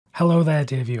Hello there,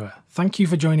 dear viewer. Thank you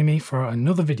for joining me for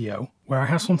another video where I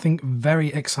have something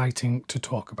very exciting to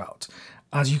talk about.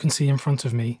 As you can see in front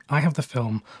of me, I have the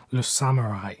film Le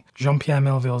Samouraï, Jean-Pierre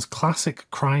Melville's classic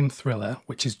crime thriller,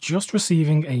 which is just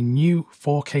receiving a new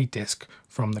 4K disc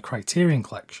from the Criterion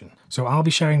collection. So I'll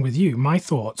be sharing with you my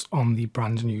thoughts on the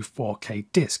brand new 4K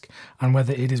disc and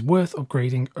whether it is worth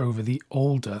upgrading over the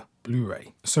older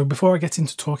Blu-ray. So before I get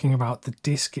into talking about the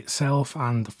disc itself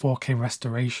and the 4K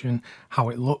restoration, how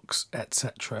it looks,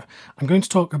 etc., I'm going to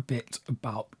talk a bit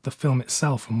about the film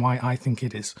itself and why I think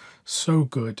it is so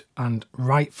good and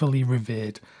rightfully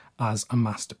revered as a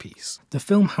masterpiece. The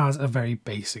film has a very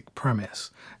basic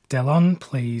premise. Delon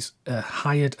plays a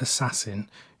hired assassin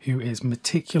who is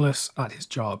meticulous at his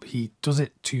job. He does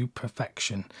it to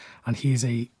perfection, and he's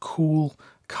a cool,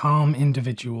 calm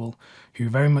individual who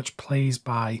very much plays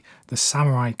by the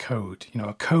samurai code,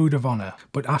 a code of honor.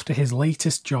 But after his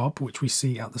latest job, which we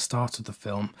see at the start of the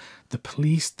film, the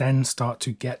police then start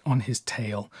to get on his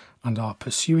tail and are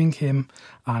pursuing him,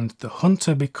 and the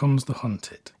hunter becomes the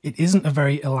hunted. It isn't a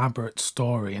very elaborate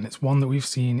story, and it's one that we've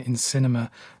seen in cinema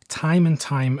time and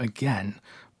time again,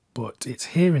 but it's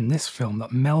here in this film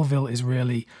that Melville is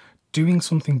really doing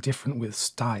something different with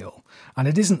style. And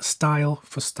it isn't style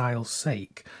for style's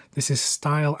sake. This is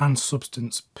style and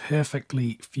substance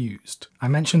perfectly fused. I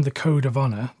mentioned the code of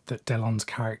honor that Delon's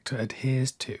character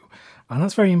adheres to, and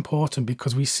that's very important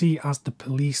because we see as the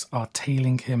police are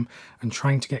tailing him and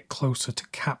trying to get closer to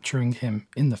capturing him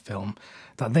in the film,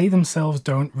 that they themselves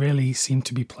don't really seem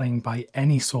to be playing by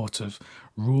any sort of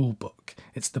rule book.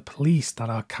 It's the police that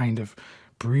are kind of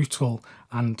brutal,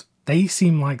 and they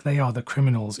seem like they are the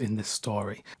criminals in this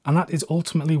story. And that is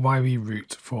ultimately why we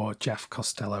root for Jeff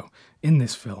Costello in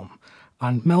this film.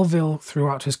 And Melville,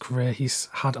 throughout his career, he's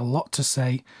had a lot to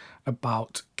say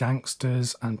about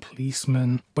gangsters and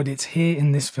policemen, but it's here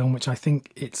in this film which I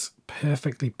think it's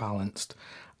perfectly balanced.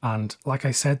 And like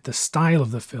I said, the style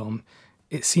of the film,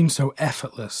 it seems so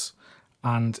effortless,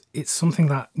 and it's something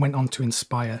that went on to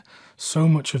inspire so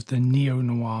much of the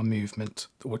neo-noir movement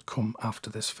that would come after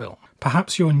this film.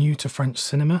 Perhaps you're new to French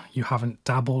cinema, you haven't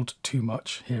dabbled too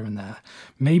much here and there.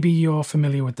 Maybe you're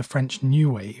familiar with the French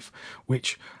New Wave,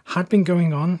 which had been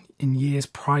going on in years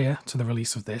prior to the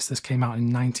release of this. This came out in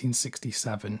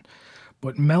 1967,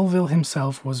 but Melville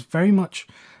himself was very much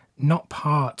not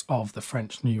part of the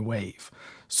French New Wave.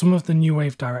 Some of the New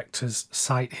Wave directors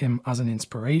cite him as an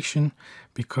inspiration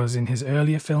because in his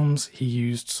earlier films he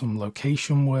used some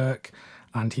location work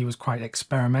and he was quite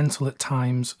experimental at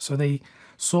times, so they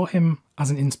saw him as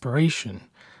an inspiration.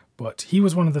 But he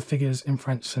was one of the figures in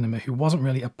French cinema who wasn't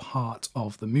really a part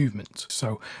of the movement.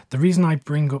 So the reason I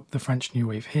bring up the French New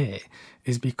Wave here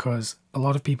is because a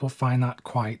lot of people find that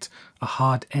quite a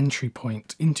hard entry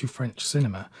point into French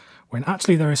cinema, when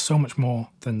actually there is so much more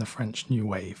than the French New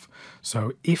Wave.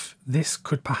 So if this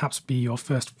could perhaps be your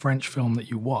first French film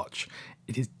that you watch,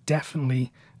 it is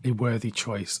definitely a worthy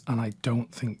choice, and I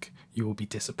don't think you will be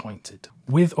disappointed.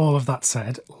 With all of that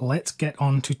said, let's get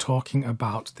on to talking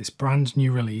about this brand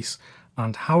new release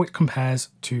and how it compares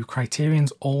to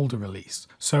Criterion's older release.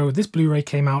 So this Blu-ray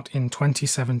came out in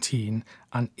 2017,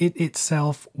 and it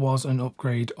itself was an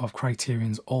upgrade of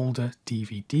Criterion's older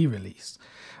DVD release.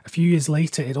 A few years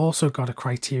later, it also got a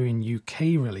Criterion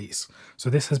UK release, so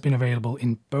this has been available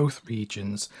in both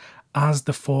regions, as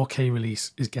the 4K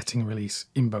release is getting a release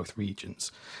in both regions.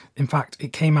 In fact,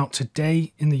 it came out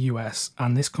today in the US,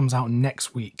 and this comes out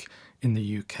next week in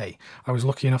the UK. I was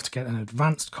lucky enough to get an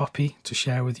advanced copy to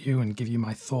share with you and give you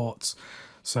my thoughts.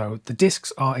 So the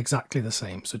discs are exactly the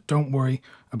same, so don't worry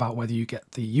about whether you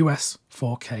get the US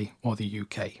 4K or the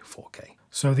UK 4K.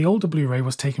 So the older Blu-ray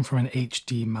was taken from an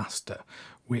HD master,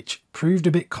 which proved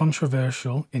a bit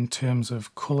controversial in terms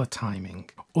of colour timing.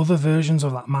 Other versions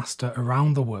of that master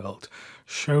around the world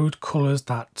showed colours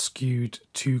that skewed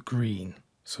too green.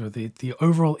 So the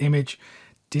overall image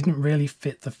didn't really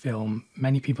fit the film.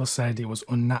 Many people said it was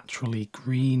unnaturally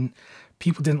green.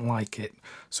 People didn't like it.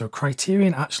 So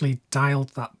Criterion actually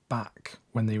dialed that back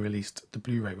when they released the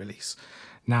Blu-ray release.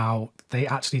 Now, they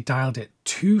actually dialed it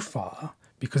too far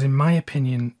because in my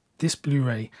opinion, this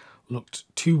Blu-ray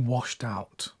looked too washed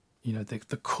out.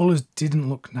 The colours didn't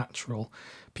look natural.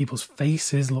 People's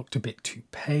faces looked a bit too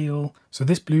pale. So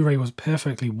this Blu-ray was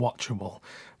perfectly watchable.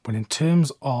 But in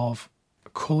terms of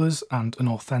colours and an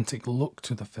authentic look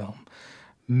to the film,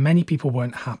 many people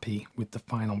weren't happy with the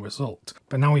final result.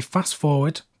 But now we fast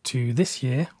forward to this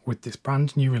year with this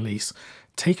brand new release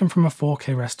taken from a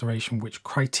 4K restoration which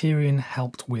Criterion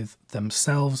helped with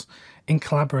themselves in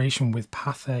collaboration with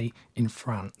Pathé in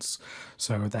France.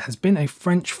 So there has been a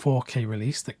French 4K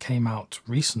release that came out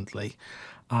recently,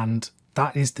 and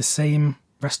that is the same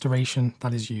restoration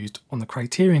that is used on the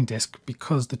Criterion disc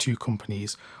because the two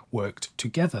companies worked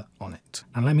together on it.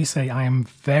 And let me say, I am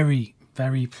very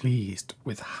pleased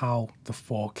with how the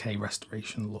 4K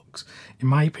restoration looks. In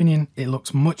my opinion, it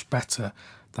looks much better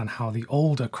than how the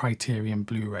older Criterion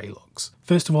Blu-ray looks.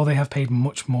 First of all, they have paid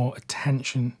much more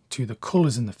attention to the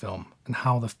colours in the film and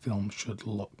how the film should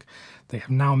look. They have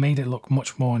now made it look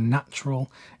much more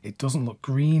natural. It doesn't look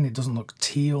green, it doesn't look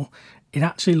teal. It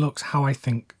actually looks how I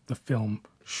think the film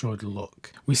should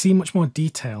look. We see much more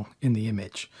detail in the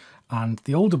image, and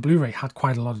the older Blu-ray had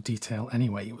quite a lot of detail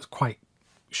anyway. It was quite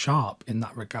sharp in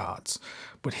that regards,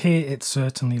 but here it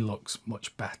certainly looks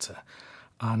much better.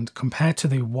 And compared to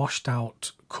the washed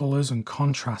out colours and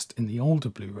contrast in the older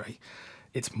Blu-ray,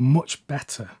 it's much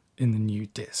better in the new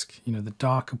disc. You know, the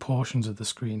darker portions of the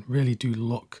screen really do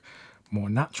look more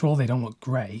natural. They don't look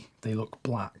grey, they look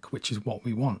black, which is what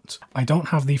we want. I don't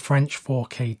have the French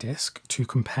 4K disc to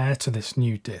compare to this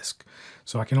new disc,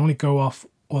 so I can only go off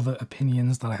other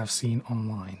opinions that I have seen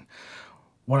online.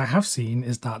 What I have seen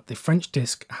is that the French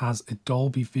disc has a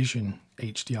Dolby Vision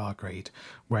HDR grade,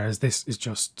 whereas this is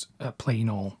just a plain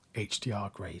old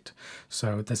HDR grade.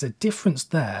 So there's a difference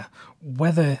there.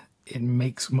 Whether it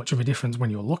makes much of a difference when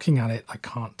you're looking at it, I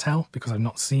can't tell because I've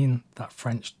not seen that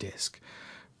French disc.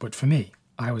 But for me,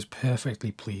 I was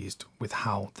perfectly pleased with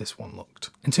how this one looked.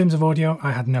 In terms of audio,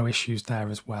 I had no issues there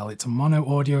as well. It's a mono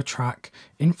audio track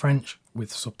in French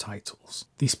with subtitles.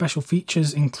 The special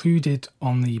features included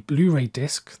on the Blu-ray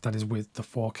disc, that is with the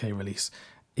 4K release,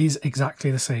 is exactly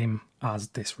the same as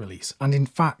this release. And in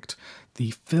fact,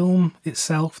 the film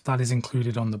itself that is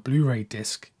included on the Blu-ray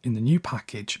disc in the new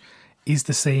package is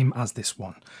the same as this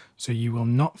one. So you will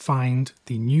not find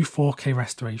the new 4K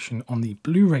restoration on the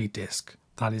Blu-ray disc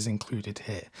that is included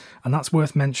here. And that's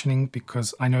worth mentioning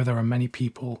because I know there are many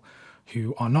people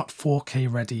who are not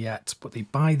 4K ready yet, but they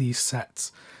buy these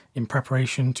sets in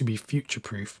preparation to be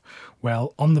future-proof.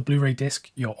 Well, on the Blu-ray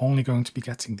disc, you're only going to be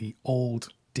getting the old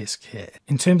disc here.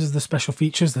 In terms of the special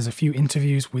features, there's a few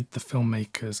interviews with the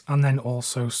filmmakers and then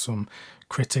also some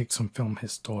critics and film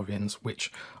historians,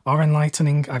 which are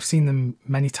enlightening. I've seen them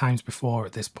many times before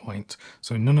at this point,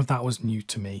 so none of that was new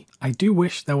to me. I do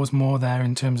wish there was more there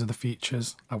in terms of the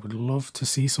features. I would love to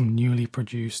see some newly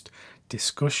produced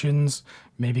discussions,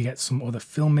 maybe get some other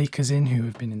filmmakers in who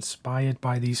have been inspired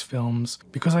by these films,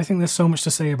 because I think there's so much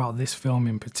to say about this film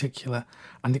in particular,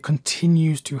 and it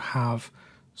continues to have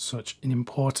such an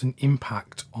important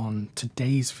impact on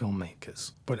today's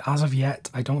filmmakers. But as of yet,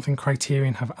 I don't think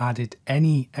Criterion have added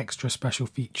any extra special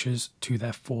features to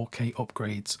their 4K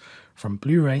upgrades from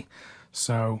Blu-ray,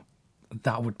 so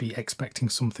that would be expecting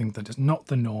something that is not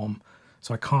the norm,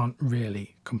 so I can't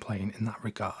really complain in that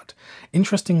regard.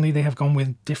 Interestingly, they have gone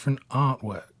with different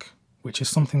artwork, which is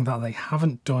something that they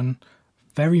haven't done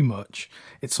very much.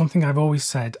 It's something I've always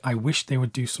said I wish they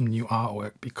would do some new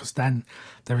artwork, because then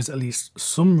there is at least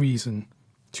some reason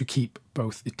to keep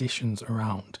both editions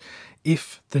around.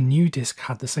 If the new disc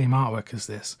had the same artwork as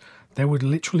this, there would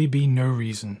literally be no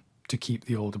reason to keep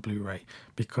the older Blu-ray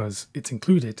because it's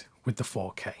included with the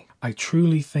 4K. I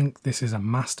truly think this is a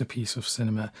masterpiece of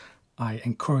cinema. I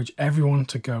encourage everyone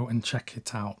to go and check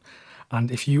it out. And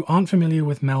if you aren't familiar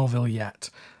with Melville yet,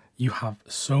 you have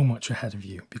so much ahead of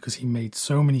you because he made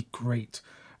so many great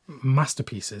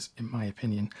masterpieces, in my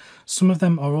opinion. Some of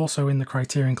them are also in the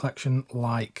Criterion collection,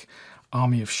 like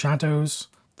Army of Shadows.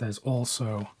 There's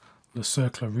also Le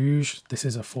Cercle Rouge. This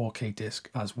is a 4K disc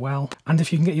as well. And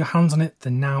if you can get your hands on it, the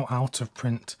now out of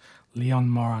print Leon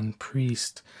Moran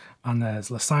Priest, and there's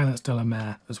Le Silence de la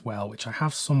Mer as well, which I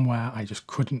have somewhere, I just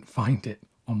couldn't find it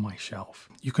on my shelf.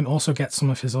 You can also get some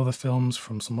of his other films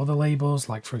from some other labels,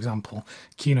 like for example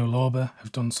Kino Lorber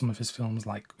have done some of his films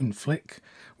like Un Flick,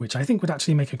 which I think would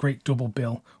actually make a great double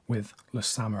bill with Le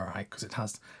Samouraï, because it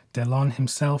has Delon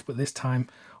himself, but this time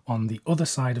on the other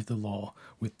side of the law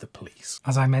with the police.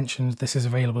 As I mentioned, this is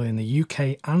available in the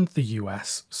UK and the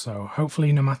US, so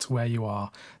hopefully no matter where you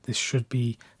are, this should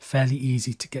be fairly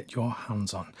easy to get your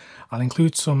hands on. I'll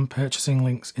include some purchasing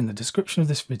links in the description of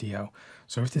this video,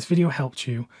 so if this video helped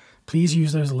you, please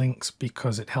use those links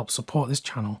because it helps support this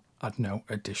channel at no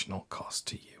additional cost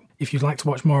to you. If you'd like to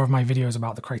watch more of my videos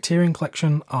about the Criterion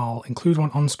collection, I'll include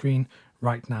one on screen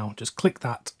right now. Just click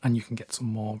that and you can get some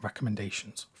more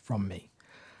recommendations from me.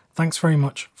 Thanks very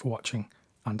much for watching,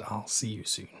 and I'll see you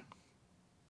soon.